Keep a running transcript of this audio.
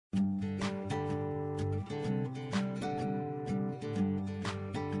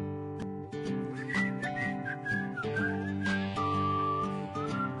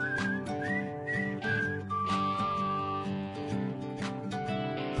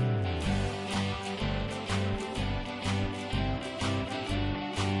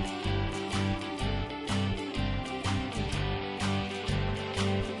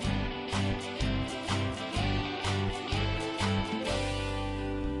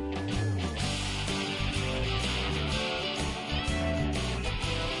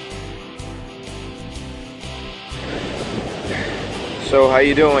So how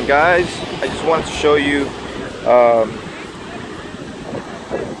you doing, guys? I just wanted to show you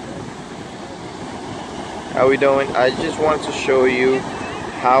how we doing. I just wanted to show you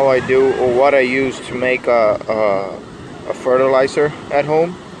how I do, or what I use to make a fertilizer at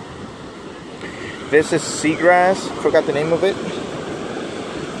home. This is seagrass. Forgot the name of it.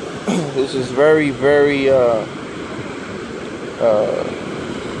 This is very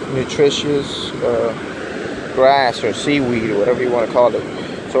nutritious grass or seaweed, or whatever you want to call it.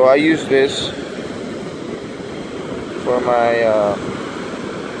 So I use this for my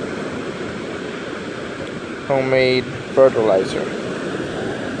homemade fertilizer.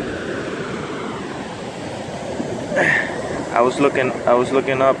 I was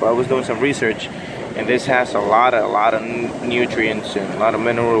doing some research, and this has a lot of nutrients and a lot of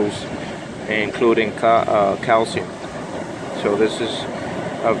minerals, including calcium. So this is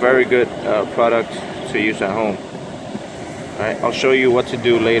a very good product to use at home. Alright, I'll show you what to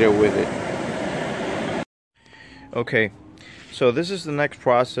do later with it. Okay, so this is the next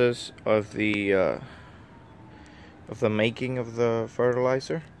process of the making of the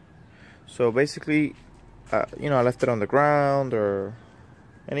fertilizer. So basically, I left it on the ground or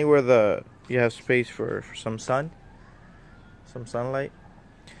anywhere you have space for some sunlight,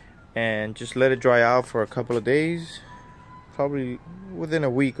 and just let it dry out for a couple of days. Probably within a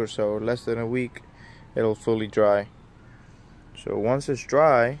week or so, less than a week, it'll fully dry. So once it's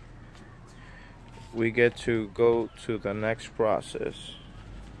dry, we get to go to the next process.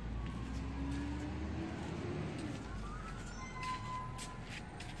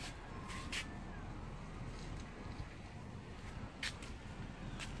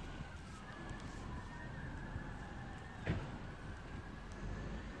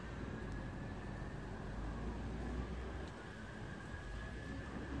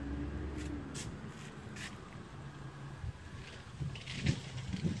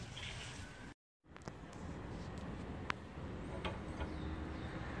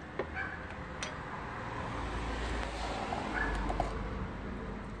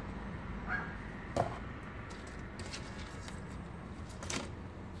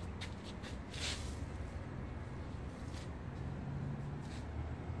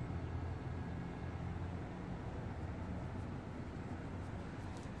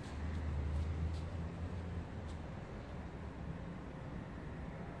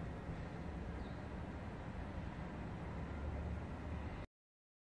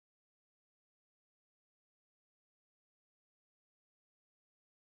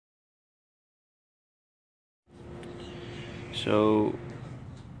 So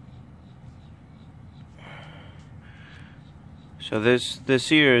this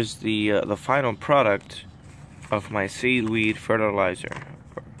here is the final product of my seaweed fertilizer.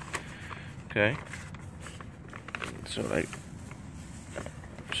 Okay. So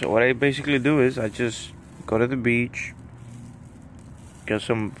what I basically do is I just go to the beach, get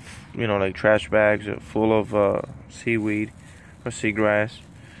some like trash bags full of seaweed or seagrass.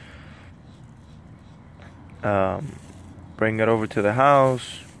 Bring it over to the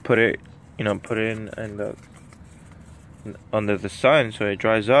house, put it in under the sun so it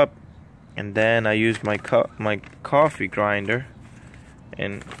dries up, and then I use my coffee grinder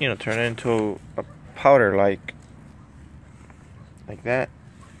and turn it into a powder like that.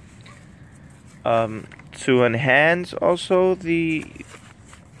 To enhance also the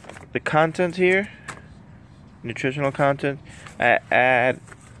content here, nutritional content, I add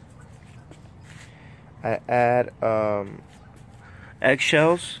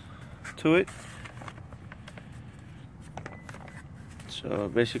eggshells to it. So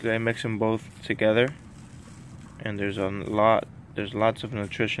basically I mix them both together, and there's lots of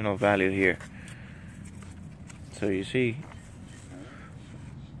nutritional value here. So you see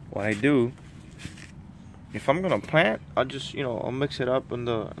what I do, if I'm gonna plant, I'll just I'll mix it up in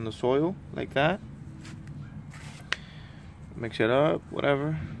the soil like that. Mix it up,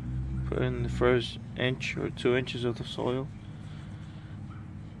 whatever. Put in the first inch or 2 inches of the soil,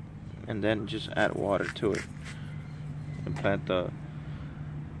 and then just add water to it and plant the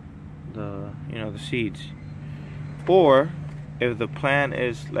seeds. Or if the plant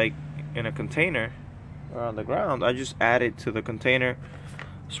is like in a container or on the ground, I just add it to the container,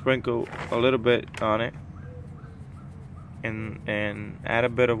 sprinkle a little bit on it, and add a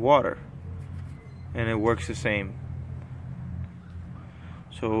bit of water, and it works the same.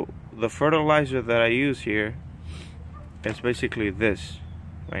 So the fertilizer that I use here is basically this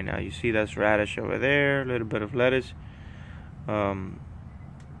right now. You see that's radish over there, a little bit of lettuce.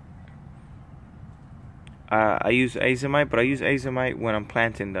 I use azomite, but I use azomite when I'm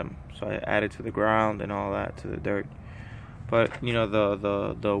planting them, so I add it to the ground and all that, to the dirt. But you know,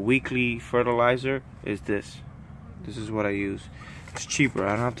 the weekly fertilizer is this. This is what I use. It's cheaper.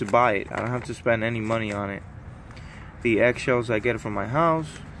 I don't have to buy it. I don't have to spend any money on it. The eggshells, I get it from my house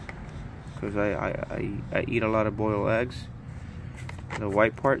because I eat a lot of boiled eggs. The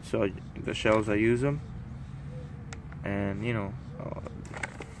white part, so the shells, I use them. And you know,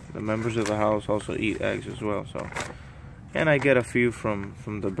 the members of the house also eat eggs as well. So, and I get a few from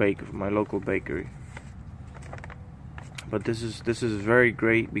my local bakery. But this is very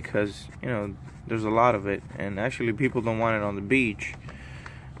great because, you know, there's a lot of it, and actually people don't want it on the beach,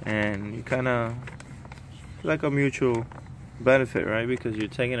 and you kind of like a mutual benefit, right? Because you're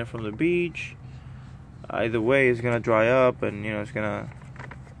taking it from the beach. Either way, it's gonna dry up, and you know, it's gonna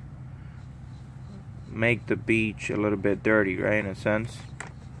make the beach a little bit dirty, right, in a sense.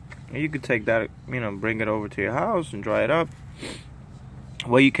 And you could take that, you know, bring it over to your house and dry it up.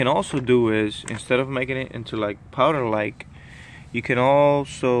 What you can also do is, instead of making it into like powder like, you can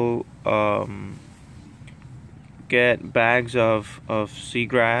also get bags of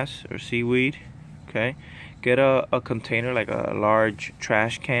seagrass or seaweed. Okay, get a container, like a large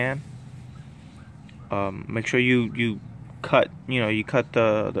trash can. Make sure you cut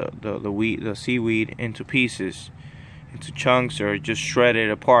the seaweed into pieces, into chunks, or just shred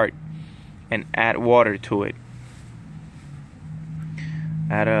it apart and add water to it.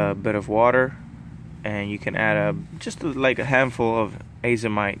 Add a bit of water, and you can add like a handful of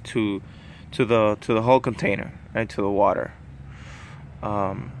azomite to the whole container, right, to the water.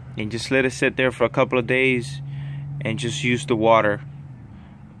 And just let it sit there for a couple of days, and just use the water.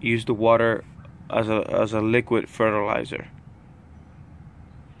 Use the water as a liquid fertilizer.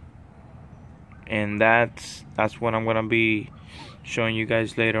 And that's what I'm gonna be showing you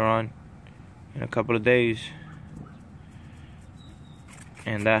guys later on in a couple of days.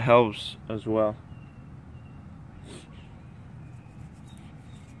 And that helps as well.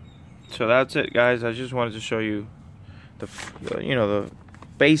 So that's it, guys. I just wanted to show you the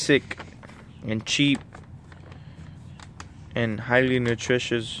basic and cheap and highly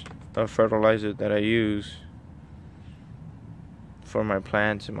nutritious fertilizer that I use for my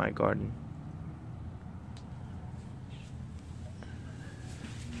plants in my garden.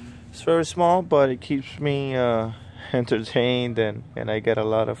 It's very small, but it keeps me entertained, and I get a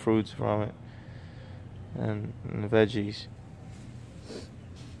lot of fruits from it, and veggies.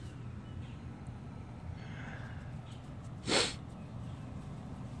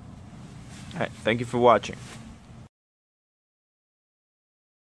 Alright, thank you for watching.